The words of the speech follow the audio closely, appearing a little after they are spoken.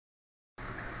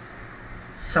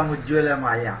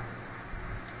സമുജ്വലമായ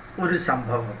ഒരു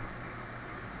സംഭവം.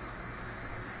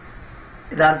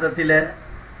 യഥാർത്ഥത്തിൽ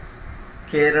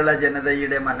കേരള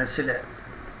ജനതയുടെ മനസ്സിൽ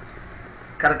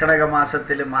കർക്കിടക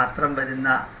മാസത്തിൽ മാത്രം വരുന്ന,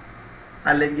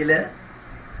 അല്ലെങ്കിൽ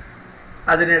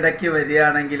അതിനിടയ്ക്ക്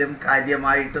വരികയാണെങ്കിലും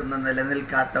കാര്യമായിട്ടൊന്നും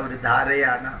നിലനിൽക്കാത്ത ഒരു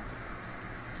ധാരയാണ്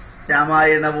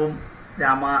രാമായണവും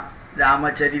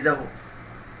രാമചരിതവും.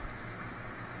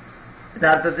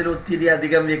 യഥാർത്ഥത്തിൽ ഒത്തിരി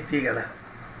അധികം വ്യക്തികൾ,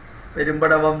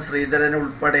 പെരുമ്പടവം ശ്രീധരൻ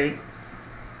ഉൾപ്പെടെ,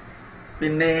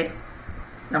 പിന്നെ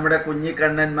നമ്മുടെ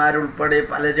കുഞ്ഞിക്കണ്ണന്മാരുൾപ്പെടെ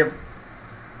പലരും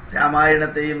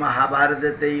രാമായണത്തെയും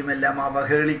മഹാഭാരതത്തെയും എല്ലാം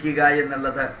അവഹേളിക്കുക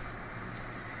എന്നുള്ളത്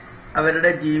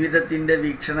അവരുടെ ജീവിതത്തിൻ്റെ,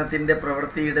 വീക്ഷണത്തിൻ്റെ,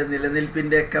 പ്രവൃത്തിയുടെ,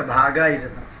 നിലനിൽപ്പിൻ്റെയൊക്കെ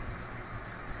ഭാഗമായിരുന്നു.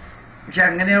 പക്ഷെ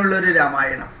അങ്ങനെയുള്ളൊരു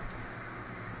രാമായണം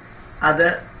അത്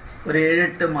ഒരു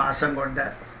 7-8 മാസം കൊണ്ട്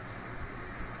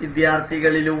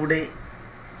വിദ്യാർത്ഥികളിലൂടെ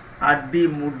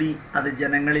അടിമുടി അത്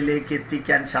ജനങ്ങളിലേക്ക്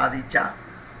എത്തിക്കാൻ സാധിച്ച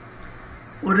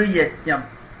ഒരു യജ്ഞം,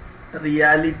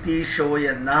 റിയാലിറ്റി ഷോ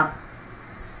എന്ന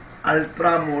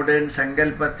അൾട്രാ മോഡേൺ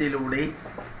സങ്കല്പത്തിലൂടെ,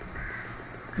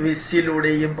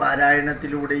 ക്വിസിലൂടെയും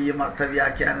പാരായണത്തിലൂടെയും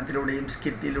അർത്ഥവ്യാഖ്യാനത്തിലൂടെയും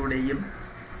സ്കിറ്റിലൂടെയും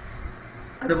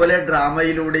അതുപോലെ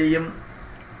ഡ്രാമയിലൂടെയും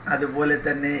അതുപോലെ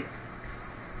തന്നെ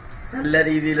നല്ല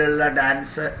രീതിയിലുള്ള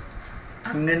ഡാൻസ്,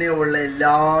 അങ്ങനെയുള്ള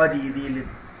എല്ലാ രീതിയിലും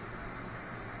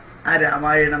ആ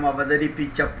രാമായണം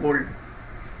അവതരിപ്പിച്ചപ്പോൾ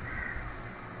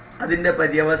അതിൻ്റെ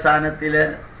പര്യവസാനത്തിൽ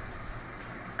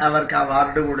അവർക്ക്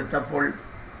അവാർഡ് കൊടുത്തപ്പോൾ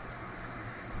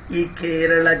ഈ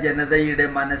കേരള ജനതയുടെ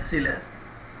മനസ്സിൽ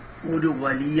ഒരു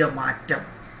വലിയ മാറ്റം.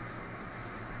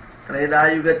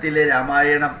 ത്രേതായുഗത്തിലെ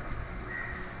രാമായണം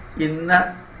ഇന്ന്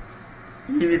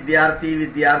ഈ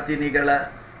വിദ്യാർത്ഥിനികൾ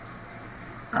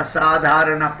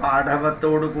അസാധാരണ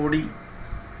പാഠവത്തോടുകൂടി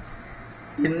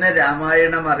ഇന്ന്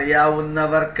രാമായണം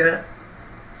അറിയാവുന്നവർക്ക്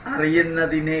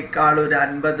അറിയുന്നതിനേക്കാൾ ഒരു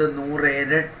 50-100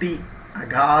 ഇരട്ടി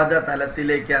അഗാധ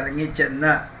തലത്തിലേക്ക്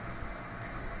ഇറങ്ങിച്ചെന്ന്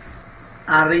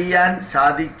അറിയാൻ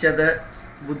സാധിച്ചത്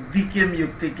ബുദ്ധിക്കും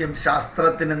യുക്തിക്കും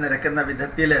ശാസ്ത്രത്തിന് നിരക്കുന്ന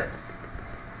വിധത്തിൽ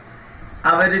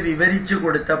അവർ വിവരിച്ചു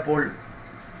കൊടുത്തപ്പോൾ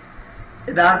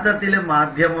യഥാർത്ഥത്തിൽ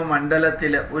മാധ്യമ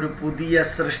മണ്ഡലത്തിൽ ഒരു പുതിയ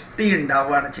സൃഷ്ടി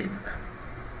ഉണ്ടാവുകയാണ് ചെയ്യുന്നത്.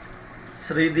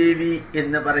 ശ്രീദേവി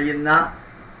എന്ന് പറയുന്ന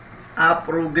ആ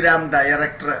പ്രോഗ്രാം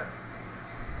ഡയറക്ടർ,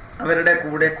 അവരുടെ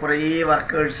കൂടെ കുറേ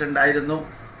വർക്കേഴ്സ് ഉണ്ടായിരുന്നു.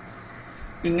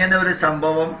 ഇങ്ങനെ ഒരു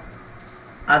സംഭവം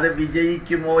അത്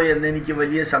വിജയിക്കുമോ എന്നെനിക്ക്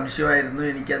വലിയ സംശയമായിരുന്നു.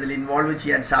 എനിക്കതിൽ ഇൻവോൾവ്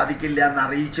ചെയ്യാൻ സാധിക്കില്ല എന്ന്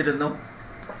അറിയിച്ചിരുന്നു.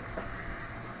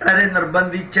 വളരെ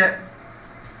നിർബന്ധിച്ച്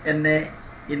എന്നെ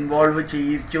ഇൻവോൾവ്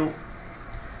ചെയ്യിച്ചു.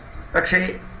 പക്ഷേ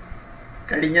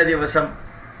കഴിഞ്ഞ ദിവസം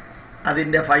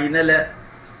അതിൻ്റെ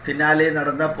ഫിനാലെ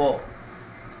നടന്നപ്പോൾ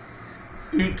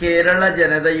ഈ കേരള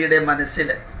ജനതയുടെ മനസ്സിൽ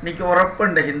എനിക്ക്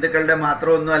ഉറപ്പുണ്ട്, ഹിന്ദുക്കളുടെ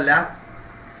മാത്രമൊന്നുമല്ല,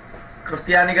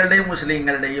 ക്രിസ്ത്യാനികളുടെയും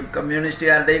മുസ്ലിങ്ങളുടെയും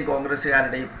കമ്മ്യൂണിസ്റ്റുകാരുടെയും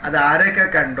കോൺഗ്രസ്സുകാരുടെയും, അത് ആരൊക്കെ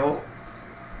കണ്ടോ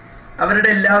അവരുടെ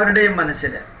എല്ലാവരുടെയും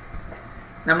മനസ്സിൽ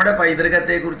നമ്മുടെ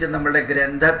പൈതൃകത്തെക്കുറിച്ചും നമ്മുടെ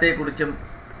ഗ്രന്ഥത്തെക്കുറിച്ചും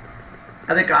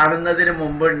അത് കാണുന്നതിന്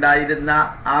മുമ്പ് ഉണ്ടായിരുന്ന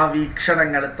ആ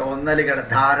വീക്ഷണങ്ങൾ, തോന്നലുകൾ,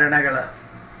 ധാരണകൾ,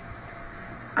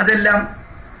 അതെല്ലാം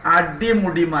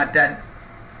അടിമുടി മാറ്റാൻ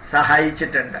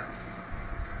സഹായിച്ചിട്ടുണ്ട്.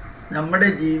 നമ്മുടെ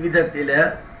ജീവിതത്തിൽ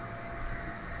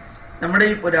നമ്മുടെ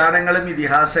ഈ പുരാണങ്ങളും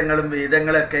ഇതിഹാസങ്ങളും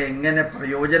വേദങ്ങളൊക്കെ എങ്ങനെ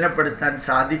പ്രയോജനപ്പെടുത്താൻ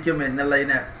സാധിക്കും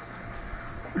എന്നുള്ളതിന്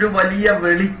ഒരു വലിയ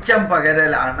വെളിച്ചം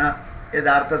പകരലാണ്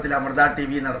യഥാർത്ഥത്തിൽ അമൃത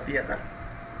TV നടത്തിയത്.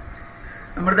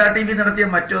 അമൃത TV നടത്തിയ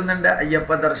മറ്റൊന്നുണ്ട്,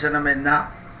 അയ്യപ്പ ദർശനം എന്ന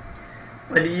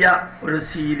വലിയ ഒരു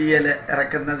സീരിയൽ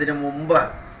ഇറക്കുന്നതിന് മുമ്പ്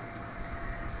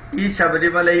ഈ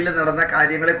ശബരിമലയിൽ നടന്ന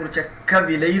കാര്യങ്ങളെക്കുറിച്ചൊക്കെ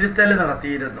വിലയിരുത്തൽ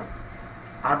നടത്തിയിരുന്നു.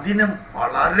 അതിനും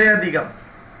വളരെയധികം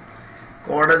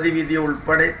കോടതി വിധി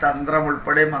ഉൾപ്പെടെ, തന്ത്രം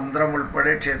ഉൾപ്പെടെ, മന്ത്രം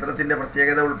ഉൾപ്പെടെ, ക്ഷേത്രത്തിൻ്റെ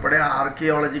പ്രത്യേകത ഉൾപ്പെടെ,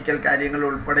 ആർക്കിയോളജിക്കൽ കാര്യങ്ങൾ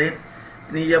ഉൾപ്പെടെ,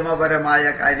 നിയമപരമായ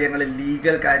കാര്യങ്ങൾ,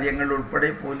 ലീഗൽ കാര്യങ്ങൾ ഉൾപ്പെടെ,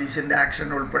 പോലീസിൻ്റെ ആക്ഷൻ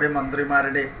ഉൾപ്പെടെ,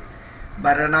 മന്ത്രിമാരുടെ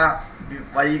ഭരണ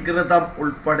വൈകൃതം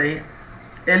ഉൾപ്പെടെ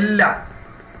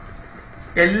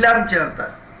എല്ലാം ചേർത്ത്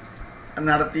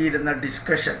നടത്തിയിരുന്ന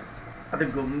ഡിസ്കഷൻ അത്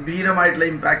ഗംഭീരമായിട്ടുള്ള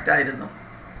ഇമ്പാക്റ്റ് ആയിരുന്നു.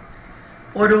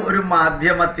 ഒരു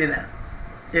മാധ്യമത്തിന്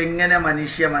എങ്ങനെ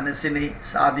മനുഷ്യ മനസ്സിനെ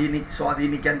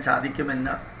സ്വാധീനിക്കാൻ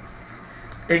സാധിക്കുമെന്ന്,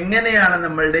 എങ്ങനെയാണ്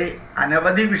നമ്മളുടെ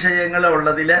അനവധി വിഷയങ്ങൾ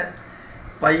ഉള്ളതിൽ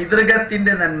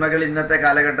പൈതൃകത്തിൻ്റെ നന്മകൾ ഇന്നത്തെ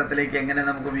കാലഘട്ടത്തിലേക്ക് എങ്ങനെ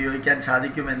നമുക്ക് ഉപയോഗിക്കാൻ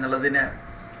സാധിക്കുമെന്നുള്ളതിന്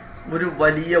ഒരു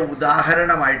വലിയ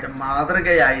ഉദാഹരണമായിട്ട്,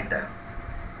 മാതൃകയായിട്ട്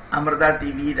അമൃത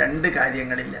TV 2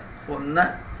 കാര്യങ്ങളിൽ, ഒന്ന്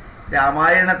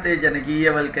രാമായണത്തെ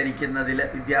ജനകീയവൽക്കരിക്കുന്നതിൽ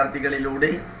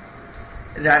വിദ്യാർത്ഥികളിലൂടെ,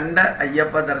 2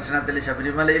 അയ്യപ്പ ദർശനത്തിൽ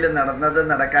ശബരിമലയിൽ നടന്നത്,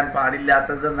 നടക്കാൻ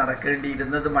പാടില്ലാത്തത്,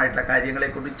 നടക്കേണ്ടിയിരുന്നതുമായിട്ടുള്ള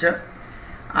കാര്യങ്ങളെക്കുറിച്ച്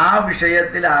ആ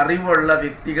വിഷയത്തിൽ അറിവുള്ള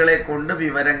വ്യക്തികളെ കൊണ്ട്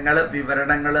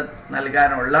വിവരണങ്ങൾ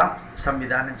നൽകാനുള്ള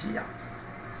സംവിധാനം ചെയ്യാം.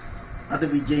 അത്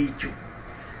വിജയിച്ചു,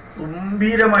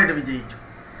 ഗംഭീരമായിട്ട് വിജയിച്ചു.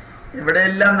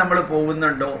 എവിടെയെല്ലാം നമ്മൾ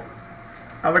പോകുന്നുണ്ടോ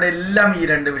അവിടെ എല്ലാം ഈ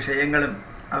രണ്ട് വിഷയങ്ങളും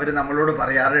അവർ നമ്മളോട്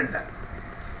പറയാറുണ്ട്,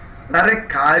 വളരെ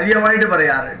കാര്യമായിട്ട്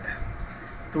പറയാറുണ്ട്.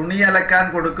 തുണി അലക്കാൻ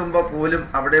കൊടുക്കുമ്പോൾ പോലും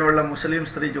അവിടെയുള്ള മുസ്ലിം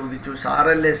സ്ത്രീ ചോദിച്ചു,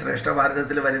 സാറല്ലേ ശ്രേഷ്ഠ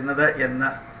ഭാരതത്തിൽ വരുന്നത് എന്ന്.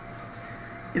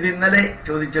 ഇത് ഇന്നലെ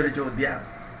ചോദിച്ചൊരു ചോദ്യമാണ്.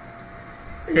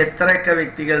 എത്രയൊക്കെ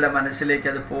വ്യക്തികളുടെ മനസ്സിലേക്ക്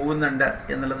അത് പോകുന്നുണ്ട്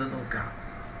എന്നുള്ളത് നോക്കാം.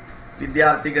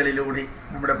 വിദ്യാർത്ഥികളിലൂടെ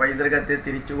നമ്മുടെ പൈതൃകത്തെ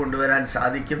തിരിച്ചു കൊണ്ടുവരാൻ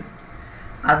സാധിക്കും.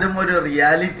 അതും ഒരു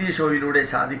റിയാലിറ്റി ഷോയിലൂടെ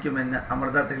സാധിക്കുമെന്ന്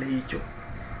അമൃത തെളിയിച്ചു.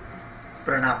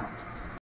 പ്രണാമം.